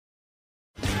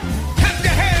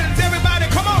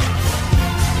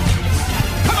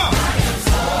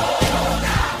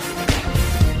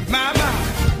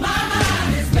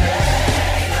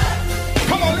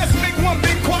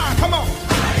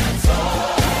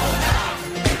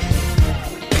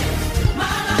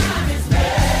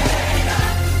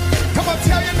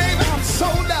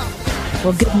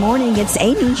Well, good morning. It's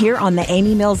Amy here on the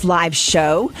Amy Mills Live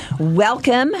Show.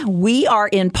 Welcome. We are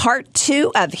in part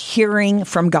 2 of Hearing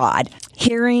from God.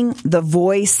 Hearing the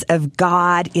voice of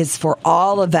God is for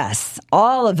all of us,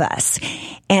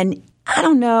 And I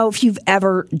don't know if you've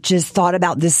ever just thought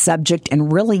about this subject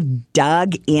and really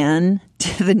dug in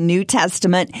to the New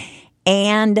Testament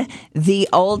and the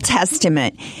Old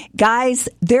Testament. Guys,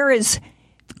 there is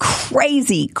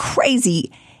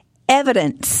crazy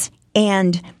evidence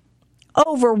and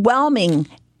overwhelming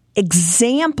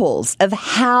examples of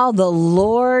how the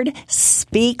Lord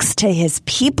speaks to his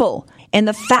people. And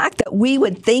the fact that we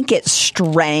would think it's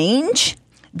strange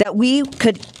that we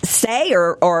could say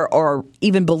or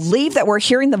even believe that we're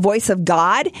hearing the voice of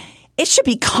God, it should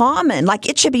be common. Like,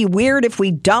 it should be weird if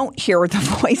we don't hear the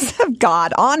voice of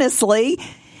God, honestly.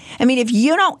 I mean, if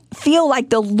you don't feel like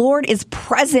the Lord is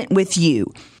present with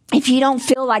you, if you don't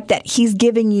feel like that he's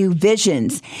giving you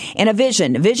visions, and a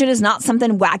vision is not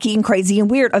something wacky and crazy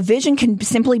and weird. A vision can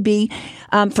simply be,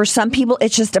 for some people,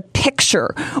 it's just a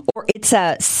picture or it's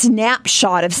a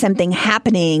snapshot of something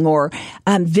happening, or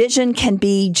vision can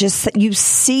be just you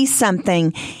see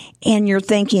something and you're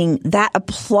thinking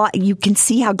you can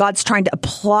see how God's trying to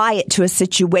apply it to a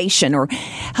situation or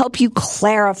help you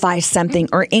clarify something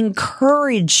or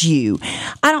encourage you.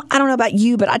 I don't know about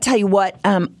you, but I tell you what,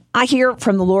 I hear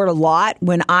from the Lord a lot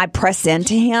when I press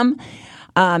into him.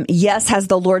 Yes, has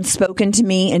the Lord spoken to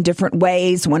me in different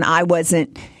ways when I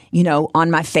wasn't, on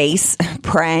my face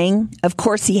praying? Of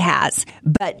course he has.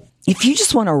 But if you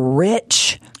just want a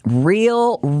rich,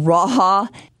 real, raw,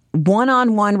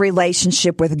 one-on-one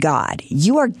relationship with God,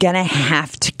 you are going to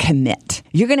have to commit.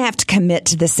 You're going to have to commit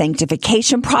to the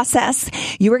sanctification process.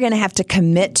 You are going to have to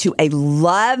commit to a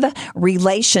love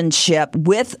relationship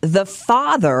with the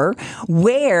Father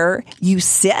where you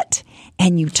sit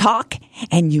and you talk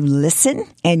and you listen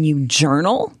and you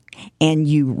journal and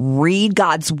you read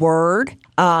God's word.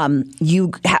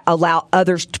 You allow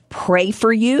others to pray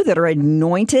for you that are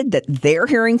anointed, that they're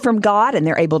hearing from God and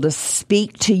they're able to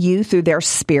speak to you through their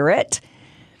spirit.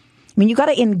 I mean, you got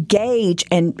to engage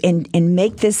and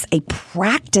make this a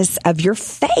practice of your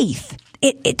faith.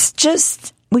 It's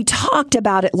just, we talked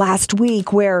about it last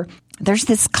week where there's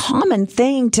this common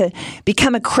thing to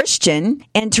become a Christian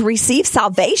and to receive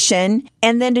salvation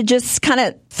and then to just kind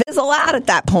of fizzle out at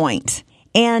that point.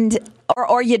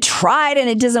 Or you tried and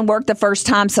it doesn't work the first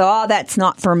time, so, that's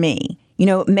not for me.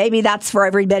 Maybe that's for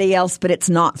everybody else, but it's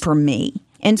not for me.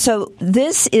 And so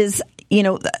this is,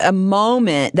 a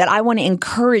moment that I want to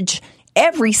encourage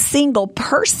every single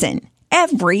person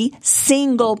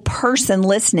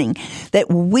listening, that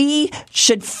we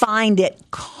should find it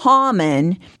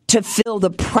common to feel the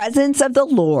presence of the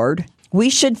Lord. We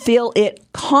should feel it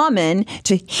common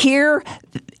to hear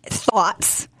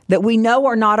thoughts that we know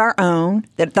are not our own,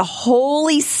 that the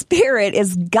Holy Spirit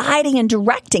is guiding and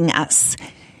directing us.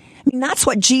 I mean, that's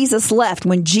what Jesus left.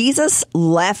 When Jesus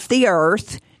left the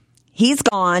earth, he's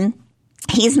gone.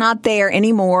 He's not there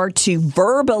anymore to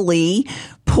verbally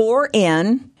pour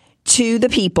in to the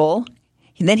people.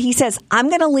 And then he says, I'm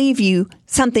going to leave you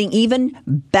something even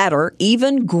better,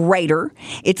 even greater.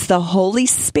 It's the Holy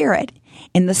Spirit.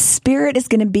 And the Spirit is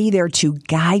going to be there to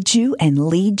guide you and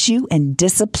lead you and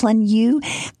discipline you,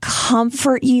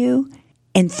 comfort you.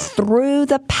 And through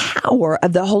the power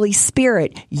of the Holy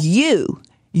Spirit, you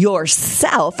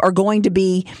yourself are going to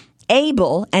be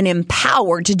able and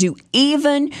empowered to do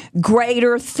even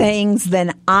greater things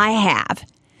than I have.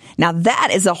 Now, that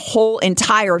is a whole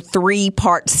entire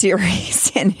 3-part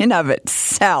series in and of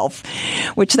itself,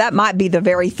 which that might be the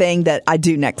very thing that I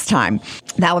do next time.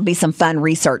 That would be some fun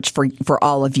research for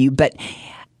all of you. But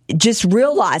just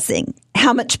realizing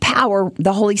how much power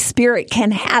the Holy Spirit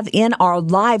can have in our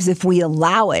lives if we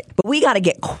allow it. But we got to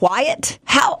get quiet.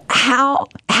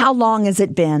 How long has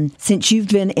it been since you've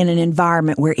been in an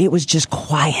environment where it was just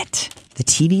quiet? The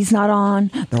TV's not on,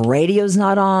 the radio's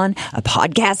not on, a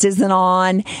podcast isn't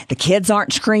on, the kids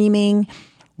aren't screaming.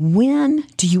 When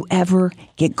do you ever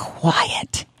get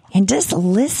quiet and just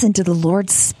listen to the Lord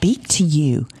speak to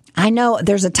you? I know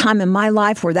there's a time in my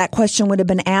life where that question would have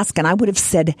been asked and I would have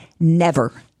said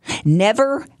never.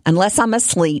 Never, unless I'm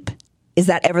asleep. Is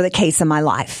that ever the case in my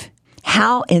life?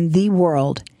 How in the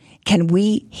world can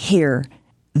we hear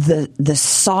the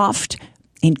soft,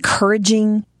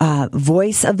 encouraging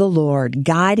voice of the Lord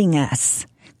guiding us,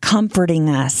 comforting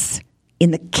us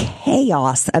in the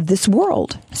chaos of this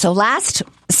world? So last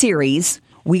series,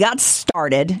 we got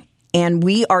started and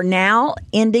we are now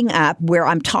ending up where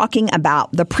I'm talking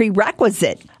about the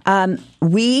prerequisite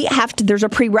there's a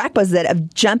prerequisite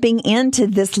of jumping into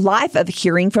this life of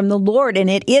hearing from the Lord. And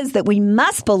it is that we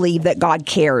must believe that God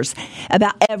cares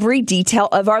about every detail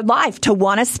of our life to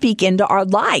want to speak into our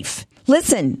life.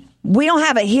 Listen, we don't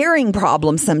have a hearing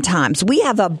problem sometimes. We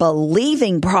have a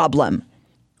believing problem.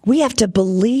 We have to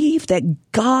believe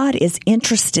that God is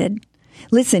interested.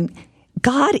 Listen,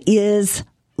 God is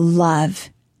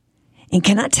love. And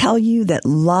can I tell you that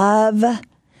love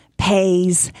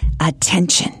pays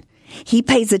attention? He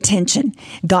pays attention.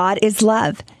 God is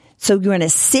love. So you're going to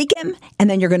seek him, and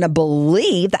then you're going to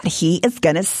believe that he is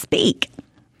going to speak.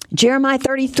 Jeremiah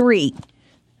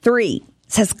 33:3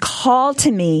 says, call to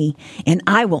me, and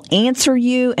I will answer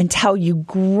you and tell you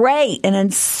great and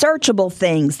unsearchable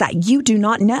things that you do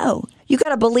not know. You got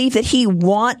to believe that he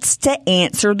wants to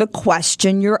answer the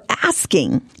question you're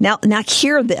asking. Now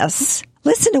hear this.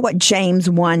 Listen to what James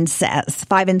 1 says,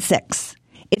 5 and 6.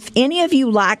 If any of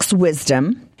you lacks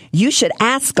wisdom, you should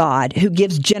ask God, who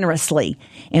gives generously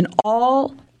in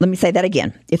all. Let me say that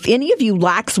again. If any of you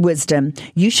lacks wisdom,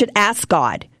 you should ask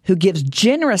God, who gives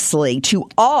generously to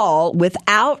all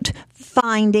without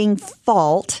finding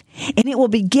fault, and it will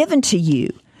be given to you.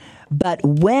 But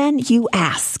when you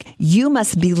ask, you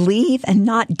must believe and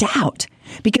not doubt,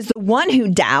 because the one who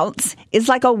doubts is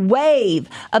like a wave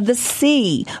of the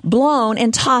sea blown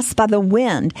and tossed by the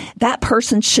wind. That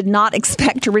person should not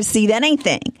expect to receive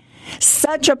anything.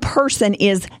 Such a person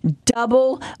is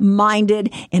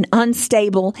double-minded and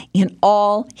unstable in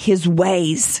all his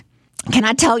ways. Can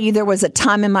I tell you, there was a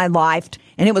time in my life,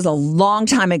 and it was a long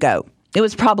time ago. It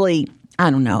was probably,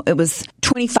 it was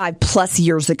 25 plus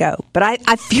years ago. But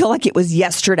I feel like it was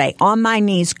yesterday, on my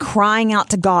knees, crying out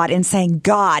to God and saying,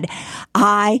 God,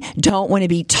 I don't want to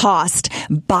be tossed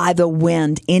by the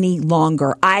wind any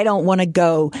longer. I don't want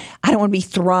to be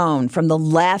thrown from the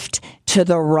left to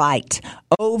the right,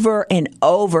 over and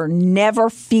over, never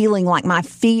feeling like my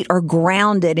feet are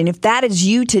grounded. And if that is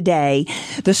you today,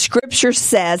 the scripture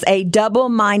says a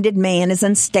double-minded man is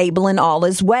unstable in all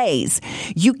his ways.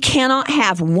 You cannot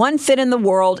have one foot in the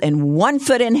world and one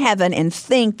foot in heaven and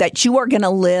think that you are going to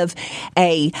live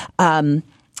a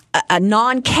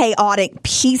non-chaotic,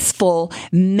 peaceful,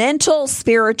 mental,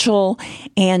 spiritual,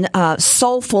 and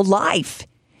soulful life.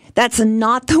 That's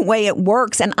not the way it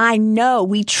works. And I know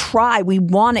we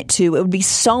want it to. It would be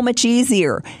so much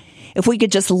easier if we could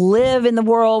just live in the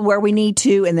world where we need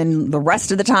to, and then the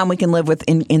rest of the time we can live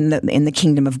in the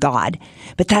kingdom of God.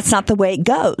 But that's not the way it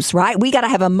goes, right? We got to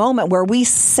have a moment where we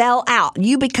sell out.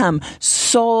 You become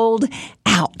sold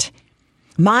out.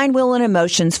 Mind, will, and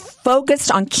emotions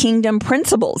focused on kingdom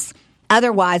principles.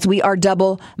 Otherwise, we are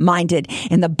double-minded.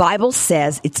 And the Bible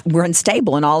says we're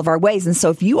unstable in all of our ways. And so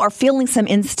if you are feeling some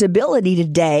instability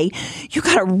today, you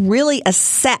got to really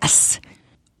assess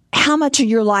how much of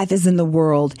your life is in the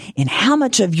world and how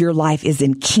much of your life is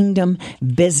in kingdom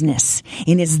business.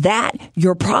 And is that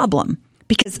your problem?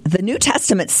 Because the New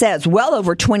Testament says well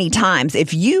over 20 times,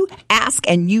 if you ask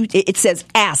it says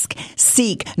ask,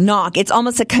 seek, knock. It's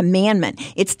almost a commandment.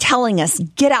 It's telling us,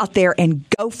 get out there and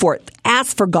go for it.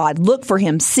 Ask for God, look for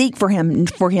him, seek for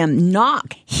him,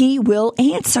 knock. He will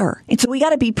answer. And so we got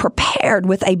to be prepared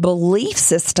with a belief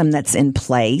system that's in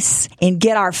place and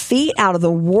get our feet out of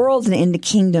the world and into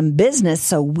kingdom business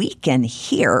so we can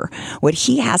hear what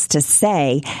he has to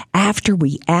say after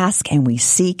we ask and we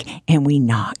seek and we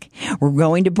knock. We're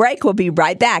going to break. We'll be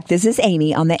right back. This is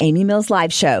Amy on the Amy Mills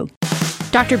Live Show.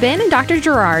 Dr. Ben and Dr.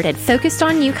 Gerard at Focused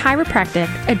on You Chiropractic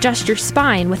adjust your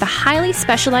spine with a highly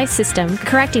specialized system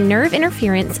correcting nerve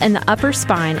interference in the upper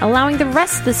spine, allowing the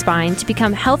rest of the spine to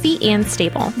become healthy and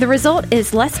stable. The result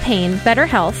is less pain, better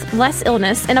health, less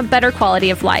illness, and a better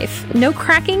quality of life. No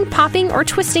cracking, popping, or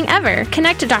twisting ever.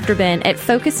 Connect to Dr. Ben at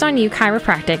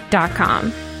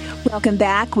FocusedOnYouChiropractic.com. Welcome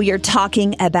back. We are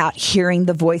talking about hearing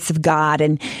the voice of God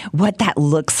and what that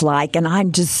looks like. And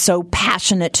I'm just so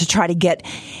passionate to try to get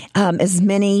as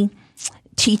many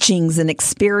teachings and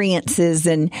experiences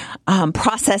and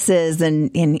processes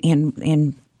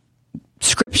and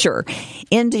scripture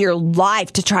into your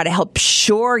life to try to help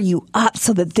shore you up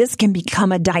so that this can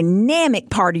become a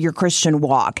dynamic part of your Christian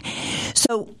walk.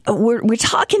 So we're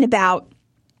talking about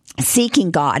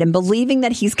seeking God and believing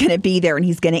that he's going to be there and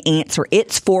he's going to answer.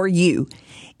 It's for you.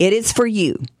 It is for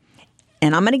you.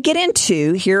 And I'm going to get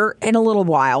into here in a little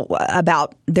while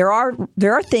about there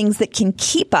are things that can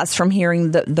keep us from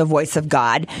hearing the voice of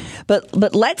God.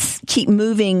 But let's keep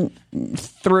moving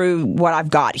through what I've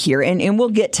got here and we'll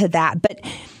get to that. But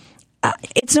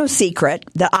it's no secret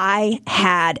that I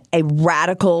had a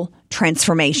radical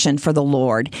transformation for the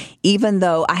Lord, even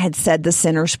though I had said the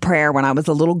sinner's prayer when I was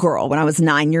a little girl, when I was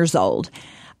 9 years old.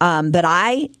 But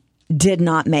I did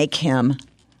not make him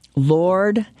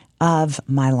Lord of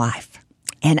my life.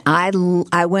 And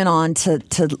I went on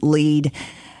to lead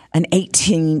an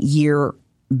 18-year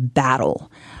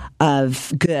battle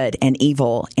of good and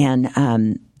evil,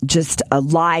 and just a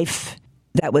life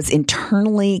that was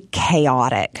internally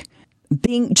chaotic.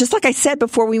 Being, just like I said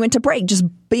before we went to break, just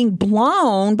being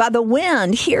blown by the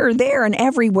wind here, there, and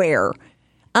everywhere.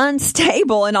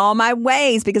 Unstable in all my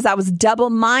ways because I was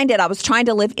double-minded. I was trying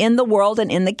to live in the world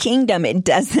and in the kingdom. It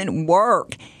doesn't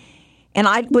work. And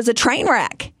I was a train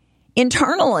wreck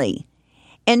internally.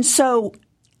 And so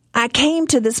I came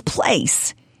to this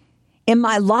place in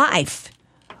my life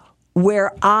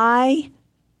where I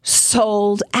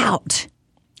sold out.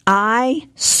 I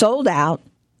sold out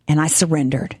and I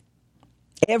surrendered.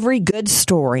 Every good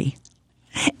story,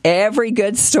 every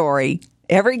good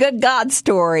God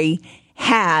story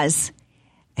has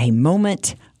a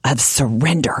moment of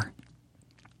surrender.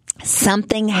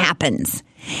 Something happens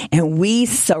and we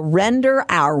surrender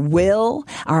our will,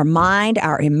 our mind,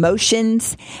 our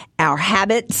emotions, our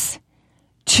habits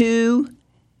to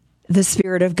the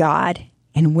Spirit of God.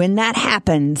 And when that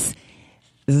happens,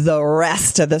 the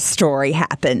rest of the story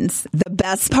happens. The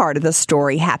best part of the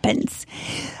story happens.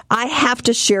 I have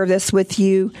to share this with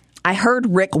you. I heard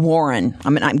Rick Warren.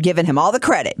 I'm giving him all the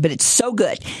credit, but it's so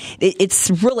good. It's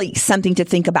really something to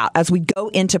think about as we go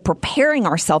into preparing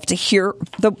ourselves to hear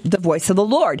the voice of the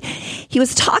Lord. He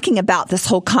was talking about this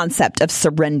whole concept of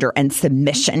surrender and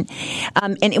submission.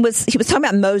 And he was talking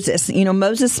about Moses. You know,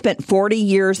 Moses spent 40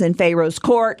 years in Pharaoh's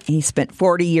court. He spent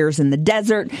 40 years in the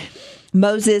desert.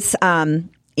 Moses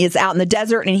is out in the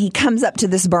desert and he comes up to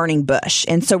this burning bush.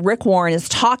 And so Rick Warren is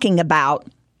talking about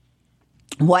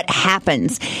what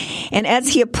happens. And as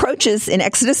he approaches in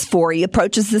Exodus 4, he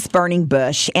approaches this burning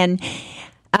bush. And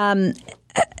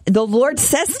the Lord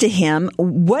says to him,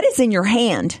 "What is in your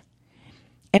hand?"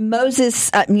 And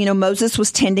Moses, Moses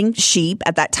was tending sheep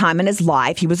at that time in his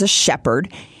life. He was a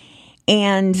shepherd.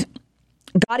 And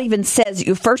God even says,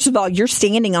 first of all, you're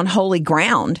standing on holy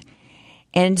ground.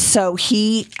 And so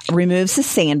he removes his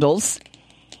sandals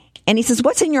and he says,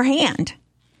 "What's in your hand?"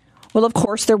 Well, of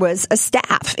course, there was a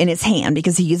staff in his hand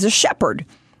because he is a shepherd.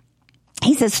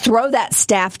 He says, "Throw that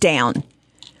staff down."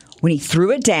 When he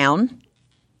threw it down,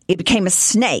 it became a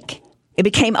snake. It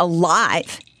became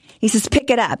alive. He says, "Pick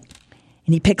it up."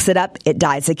 And he picks it up. It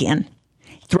dies again.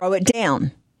 Throw it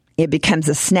down. It becomes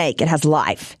a snake. It has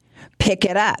life. Pick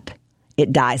it up.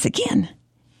 It dies again.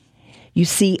 You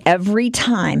see, every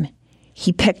time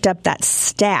he picked up that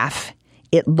staff,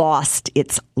 it lost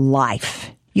its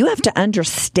life. You have to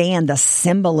understand the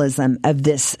symbolism of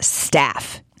this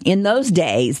staff. In those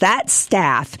days, that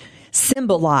staff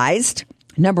symbolized,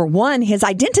 number one, his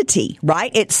identity, right?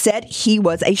 It said he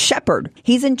was a shepherd.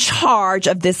 He's in charge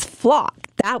of this flock.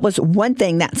 That was one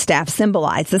thing that staff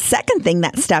symbolized. The second thing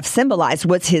that staff symbolized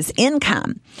was his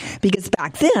income, because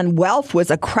back then, wealth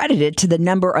was accredited to the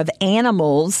number of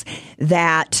animals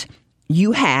that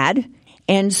you had.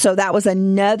 And so that was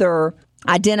another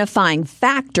identifying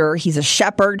factor. He's a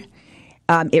shepherd.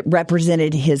 It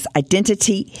represented his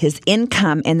identity, his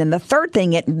income. And then the third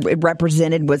thing it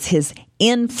represented was his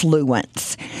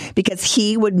influence, because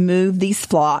he would move these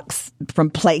flocks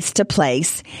from place to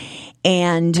place.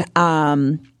 And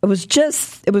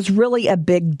it was really a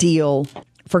big deal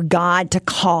for God to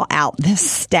call out this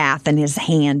staff in his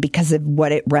hand because of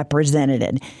what it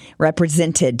represented.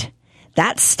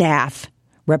 That staff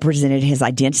represented his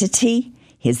identity,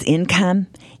 his income,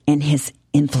 and his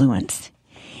influence.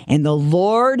 And the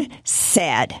Lord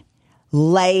said,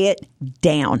 "Lay it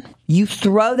down. You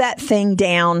throw that thing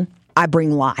down, I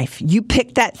bring life. You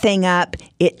pick that thing up,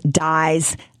 it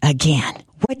dies again."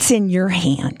 What's in your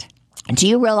hand? Do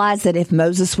you realize that if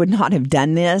Moses would not have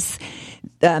done this,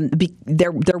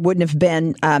 there wouldn't have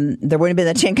been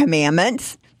the Ten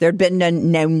Commandments. There'd been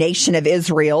no nation of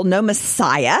Israel, no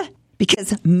Messiah,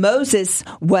 because Moses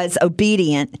was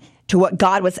obedient to what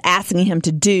God was asking him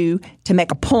to do to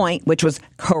make a point, which was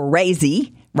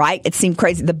crazy, right? It seemed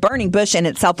crazy. The burning bush in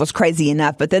itself was crazy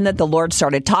enough, but then that the Lord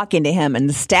started talking to him and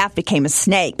the staff became a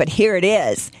snake. But here it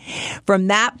is. From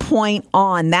that point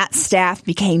on, that staff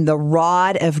became the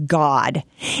rod of God.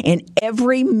 And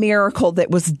every miracle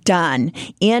that was done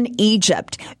in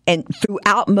Egypt and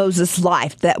throughout Moses'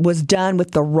 life, that was done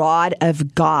with the rod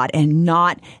of God and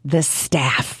not the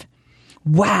staff.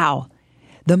 Wow.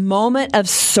 The moment of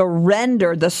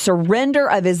surrender, the surrender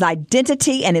of his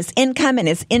identity and his income and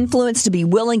his influence, to be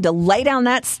willing to lay down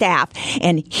that staff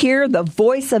and hear the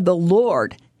voice of the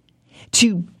Lord,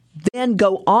 to then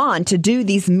go on to do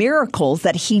these miracles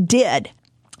that he did.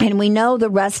 And we know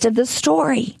the rest of the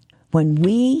story. When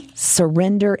we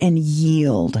surrender and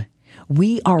yield,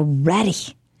 we are ready.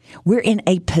 We're in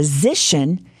a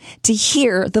position to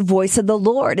hear the voice of the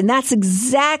Lord. And that's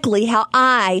exactly how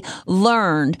I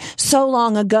learned so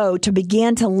long ago to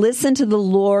begin to listen to the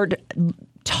Lord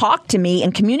talk to me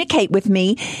and communicate with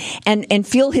me and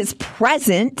feel his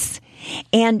presence.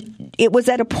 And it was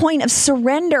at a point of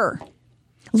surrender.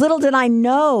 Little did I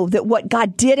know that what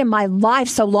God did in my life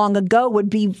so long ago would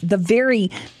be the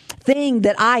very thing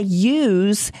that I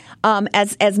use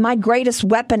as my greatest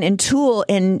weapon and tool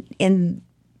in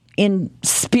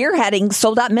spearheading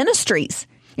Sold Out Ministries.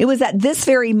 It was at this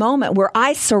very moment where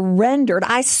I surrendered.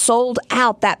 I sold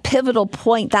out, that pivotal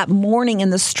point that morning in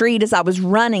the street as I was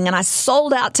running, and I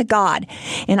sold out to God,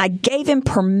 and I gave him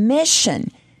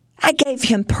permission. I gave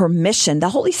him permission. The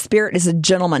Holy Spirit is a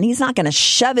gentleman. He's not going to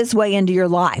shove his way into your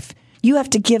life. You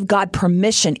have to give God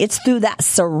permission. It's through that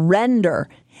surrender.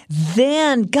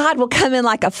 Then God will come in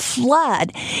like a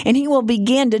flood, and he will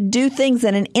begin to do things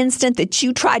in an instant that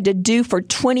you tried to do for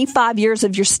 25 years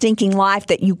of your stinking life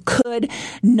that you could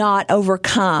not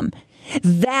overcome.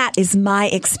 That is my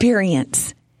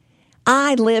experience.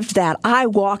 I lived that. I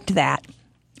walked that.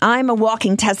 I'm a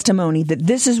walking testimony that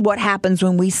this is what happens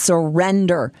when we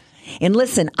surrender. And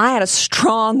listen, I had a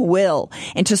strong will,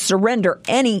 and to surrender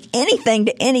anything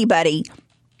to anybody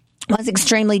was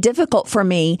extremely difficult for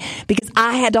me because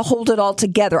I had to hold it all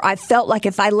together. I felt like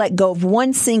if I let go of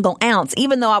one single ounce,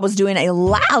 even though I was doing a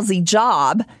lousy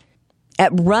job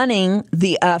at running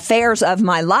the affairs of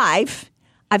my life,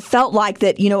 I felt like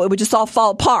that, it would just all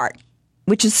fall apart,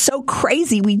 which is so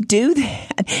crazy. We do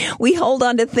that. We hold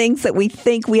on to things that we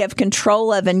think we have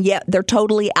control of, and yet they're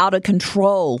totally out of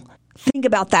control. Think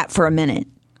about that for a minute.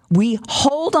 We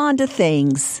hold on to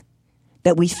things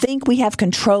that we think we have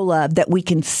control of, that we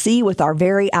can see with our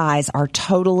very eyes, are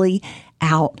totally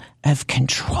out of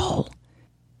control.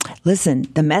 Listen,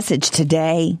 the message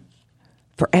today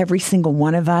for every single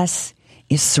one of us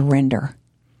is surrender.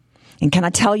 And can I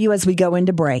tell you as we go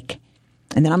into break,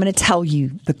 and then I'm going to tell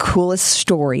you the coolest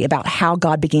story about how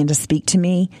God began to speak to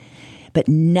me, but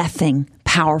nothing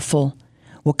powerful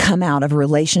will come out of a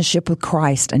relationship with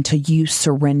Christ until you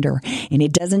surrender. And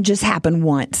it doesn't just happen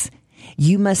once.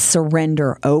 You must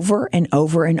surrender over and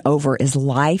over and over as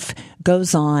life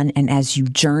goes on and as you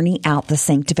journey out the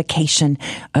sanctification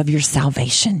of your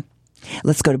salvation.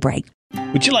 Let's go to break.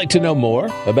 Would you like to know more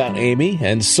about Amy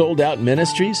and Sold Out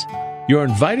Ministries? You're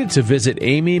invited to visit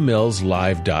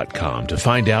amymillslive.com to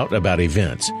find out about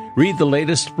events, read the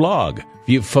latest blog,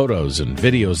 view photos and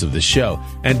videos of the show,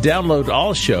 and download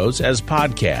all shows as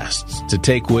podcasts to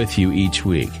take with you each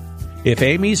week. If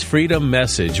Amy's freedom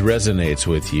message resonates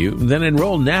with you, then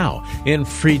enroll now in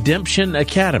Freedemption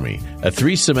Academy, a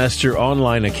 3-semester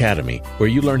online academy where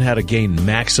you learn how to gain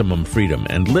maximum freedom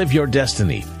and live your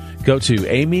destiny. Go to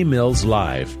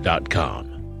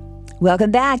amymillslive.com.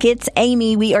 Welcome back. It's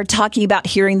Amy. We are talking about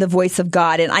hearing the voice of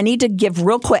God. And I need to give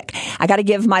real quick, I got to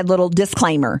give my little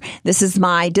disclaimer. This is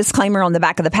my disclaimer on the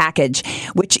back of the package,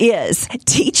 which is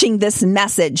teaching this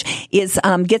message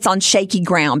gets on shaky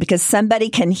ground because somebody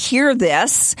can hear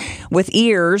this with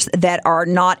ears that are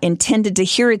not intended to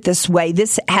hear it this way.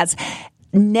 This has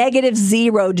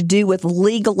 -0 to do with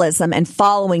legalism and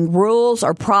following rules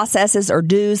or processes or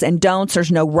do's and don'ts.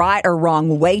 There's no right or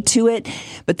wrong way to it.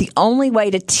 But the only way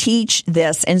to teach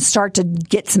this and start to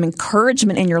get some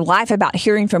encouragement in your life about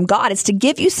hearing from God is to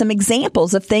give you some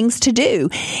examples of things to do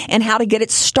and how to get it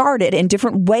started in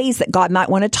different ways that God might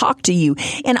want to talk to you.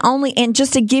 And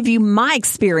just to give you my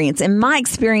experience. And my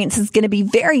experience is going to be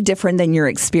very different than your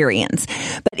experience.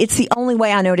 But it's the only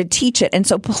way I know to teach it. And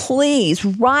so please,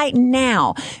 right now,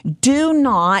 do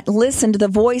not listen to the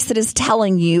voice that is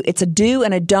telling you it's a do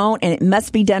and a don't and it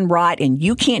must be done right and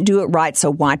you can't do it right,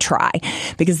 so why try?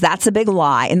 Because that's a big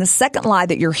lie. And the second lie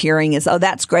that you're hearing is, oh,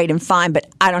 that's great and fine, but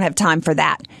I don't have time for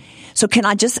that. So can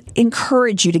I just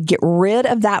encourage you to get rid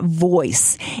of that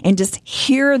voice and just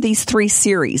hear these 3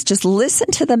 series? Just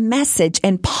listen to the message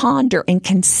and ponder and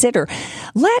consider.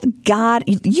 Let God,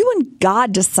 you and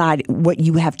God decide what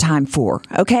you have time for,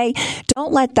 okay?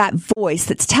 Don't let that voice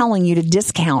that's telling you to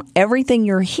discount everything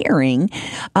you're hearing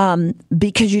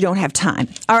because you don't have time.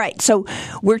 All right, so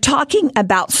we're talking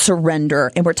about surrender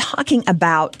and we're talking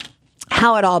about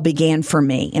how it all began for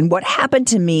me. And what happened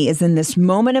to me is in this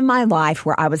moment in my life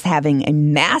where I was having a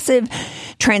massive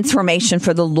transformation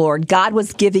for the Lord, God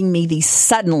was giving me these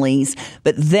suddenlies,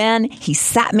 but then he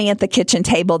sat me at the kitchen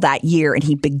table that year and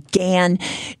he began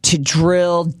to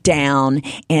drill down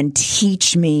and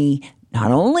teach me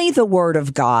not only the Word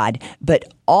of God, but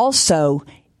also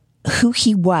who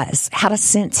he was, how to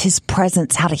sense his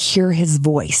presence, how to hear his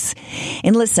voice.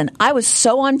 And listen, I was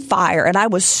so on fire and I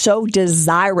was so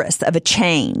desirous of a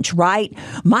change, right?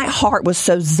 My heart was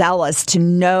so zealous to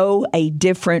know a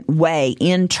different way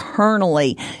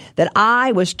internally that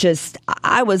I was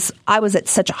at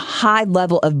such a high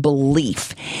level of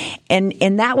belief.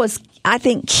 And that was, I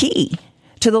think, key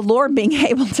to the Lord being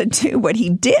able to do what he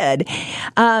did.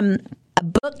 A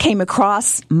book came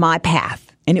across my path.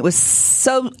 And it was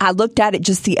I looked at it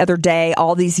just the other day,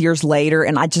 all these years later,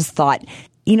 and I just thought,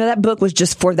 that book was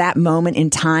just for that moment in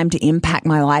time to impact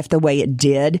my life the way it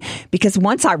did. Because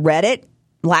once I read it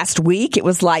last week, it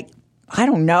was like, I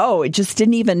don't know, it just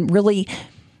didn't even really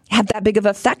have that big of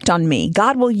an effect on me.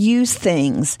 God will use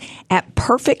things at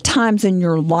perfect times in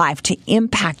your life to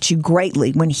impact you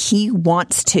greatly when he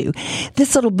wants to.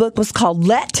 This little book was called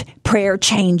Let Prayer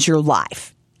Change Your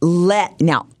Life.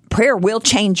 Now, prayer will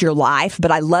change your life,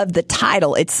 but I love the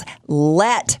title. It's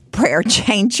Let Prayer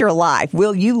Change Your Life.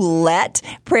 Will you let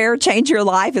prayer change your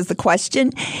life is the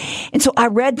question. And so I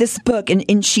read this book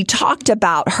and she talked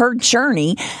about her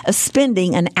journey of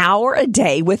spending an hour a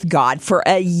day with God for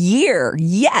a year.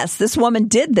 Yes, this woman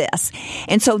did this.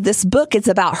 And so this book is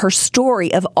about her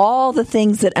story of all the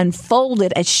things that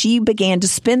unfolded as she began to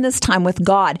spend this time with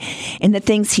God and the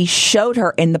things he showed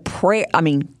her in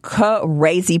the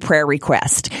crazy prayer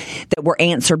requests that were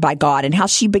answered by God and how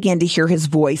she began to hear his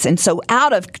voice. And so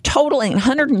out of total and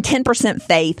 110%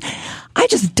 faith, I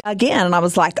just dug in and I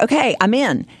was like, okay, I'm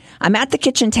in. I'm at the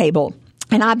kitchen table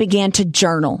and I began to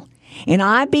journal and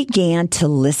I began to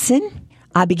listen.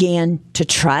 I began to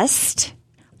trust.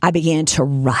 I began to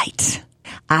write.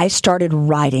 I started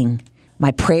writing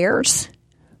my prayers,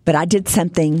 but I did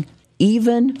something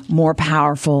even more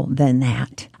powerful than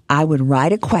that. I would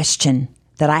write a question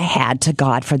that I had to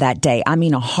God for that day. I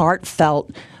mean, a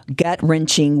heartfelt,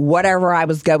 gut-wrenching, whatever I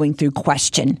was going through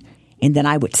question. And then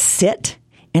I would sit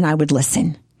and I would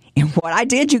listen. And what I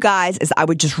did, you guys, is I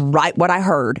would just write what I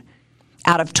heard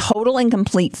out of total and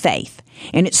complete faith.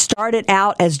 And it started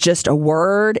out as just a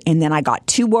word, and then I got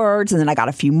 2 words, and then I got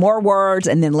a few more words,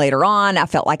 and then later on, I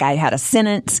felt like I had a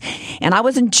sentence, and I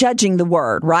wasn't judging the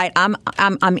word, right? I'm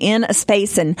in a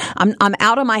space, and I'm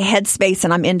out of my head space,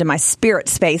 and I'm into my spirit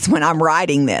space when I'm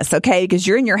writing this, okay? Because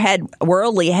you're in your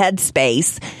worldly head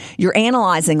space, you're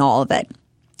analyzing all of it.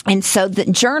 And so the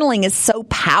journaling is so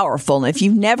powerful. And if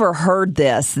you've never heard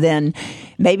this, then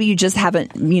maybe you just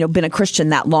haven't, been a Christian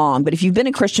that long. But if you've been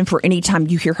a Christian for any time,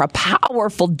 you hear how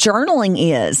powerful journaling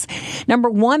is. Number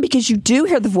 1, because you do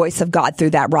hear the voice of God through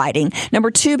that writing.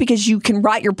 Number 2, because you can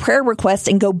write your prayer request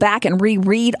and go back and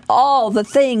reread all the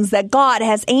things that God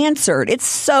has answered. It's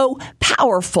so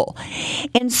powerful.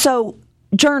 And so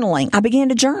journaling, I began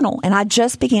to journal and I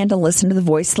just began to listen to the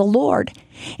voice of the Lord.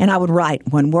 And I would write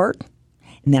 1 word.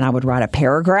 And then I would write a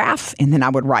paragraph, and then I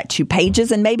would write 2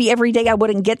 pages, and maybe every day I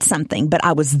wouldn't get something, but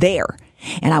I was there,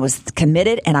 and I was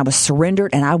committed, and I was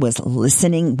surrendered, and I was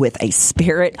listening with a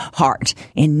spirit heart,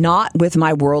 and not with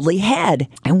my worldly head.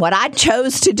 And what I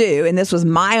chose to do, and this was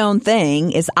my own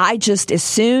thing, is I just, as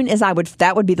soon as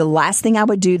that would be the last thing I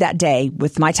would do that day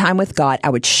with my time with God, I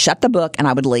would shut the book and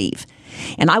I would leave.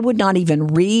 And I would not even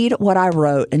read what I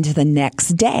wrote until the next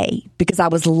day, because I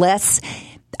was less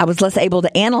able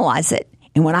to analyze it.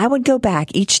 And when I would go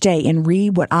back each day and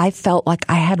read what I felt like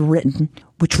I had written,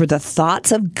 which were the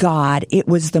thoughts of God, it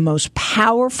was the most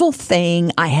powerful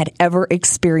thing I had ever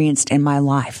experienced in my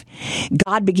life.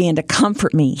 God began to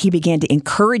comfort me. He began to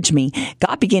encourage me.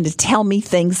 God began to tell me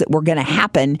things that were going to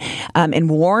happen and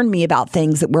warn me about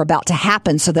things that were about to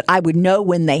happen so that I would know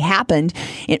when they happened.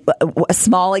 A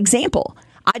small example.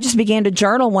 I just began to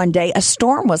journal one day. A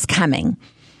storm was coming.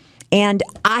 And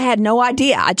I had no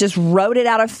idea. I just wrote it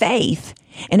out of faith.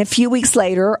 And a few weeks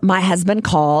later, my husband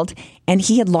called and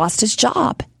he had lost his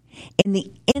job. In the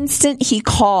instant he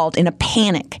called in a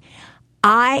panic,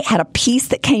 I had a peace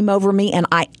that came over me and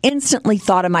I instantly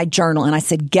thought of my journal and I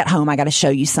said, get home, I got to show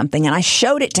you something. And I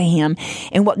showed it to him.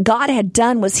 And what God had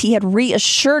done was he had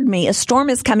reassured me, a storm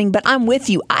is coming, but I'm with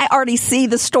you. I already see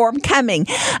the storm coming.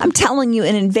 I'm telling you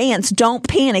in advance, don't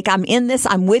panic. I'm in this.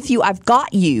 I'm with you. I've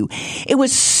got you. It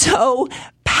was so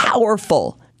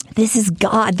powerful. This is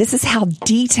God. This is how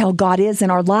detailed God is in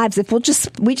our lives. If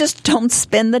we just don't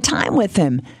spend the time with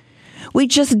him. We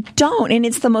just don't. And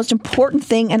it's the most important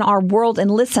thing in our world.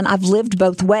 And listen, I've lived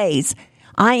both ways.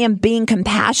 I am being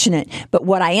compassionate, but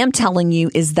what I am telling you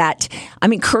is that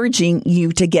I'm encouraging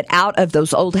you to get out of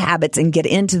those old habits and get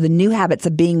into the new habits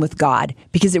of being with God,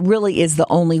 because it really is the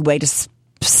only way to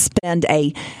spend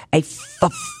a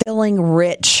fulfilling,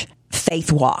 rich,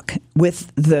 faith walk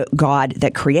with the God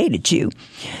that created you.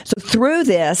 So through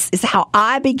this is how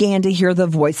I began to hear the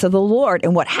voice of the Lord.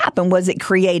 And what happened was it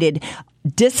created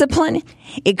discipline.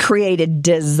 It created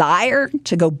desire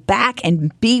to go back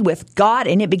and be with God,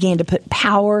 and it began to put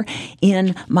power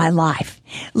in my life.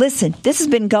 Listen, this has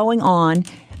been going on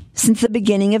since the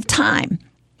beginning of time.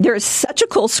 There is such a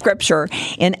cool scripture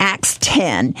in Acts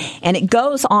 10, and it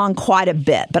goes on quite a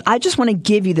bit, but I just want to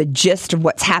give you the gist of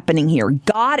what's happening here.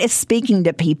 God is speaking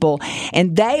to people,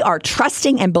 and they are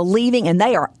trusting and believing, and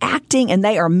they are acting, and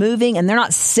they are moving, and they're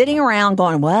not sitting around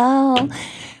going, well,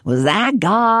 was that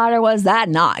God or was that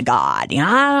not God?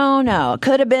 I don't know. It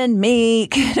could have been me.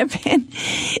 It could have been.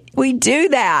 We do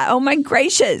that. Oh my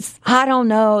gracious. I don't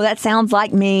know. That sounds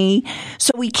like me.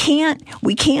 So we can't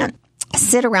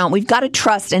sit around. We've got to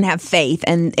trust and have faith.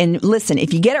 And listen,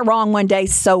 if you get it wrong one day,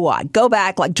 so what? Go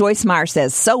back, like Joyce Meyer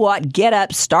says, so what? Get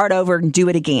up, start over, and do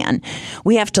it again.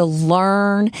 We have to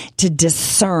learn to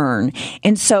discern.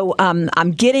 And so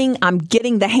I'm getting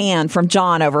the hand from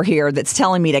John over here that's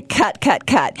telling me to cut.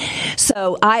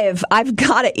 So I've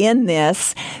got to end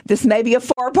this. This may be a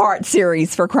 4-part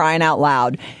series, for crying out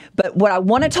loud. But what I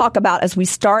want to talk about as we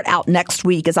start out next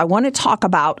week is I want to talk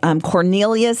about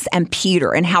Cornelius and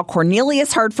Peter, and how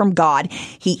Cornelius heard from God.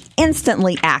 He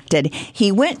instantly acted.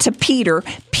 He went to Peter.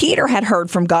 Peter had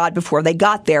heard from God before they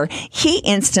got there. He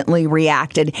instantly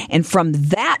reacted. And from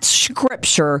that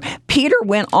scripture, Peter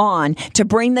went on to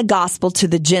bring the gospel to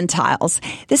the Gentiles.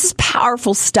 This is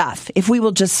powerful stuff. If we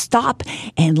will just stop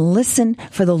and listen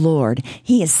for the Lord,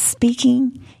 He is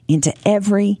speaking into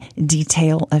every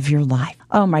detail of your life.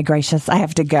 Oh my gracious, I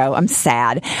have to go. I'm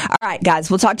sad. All right, guys,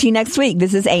 we'll talk to you next week.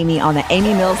 This is Amy on the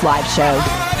Amy Mills Live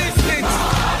Show.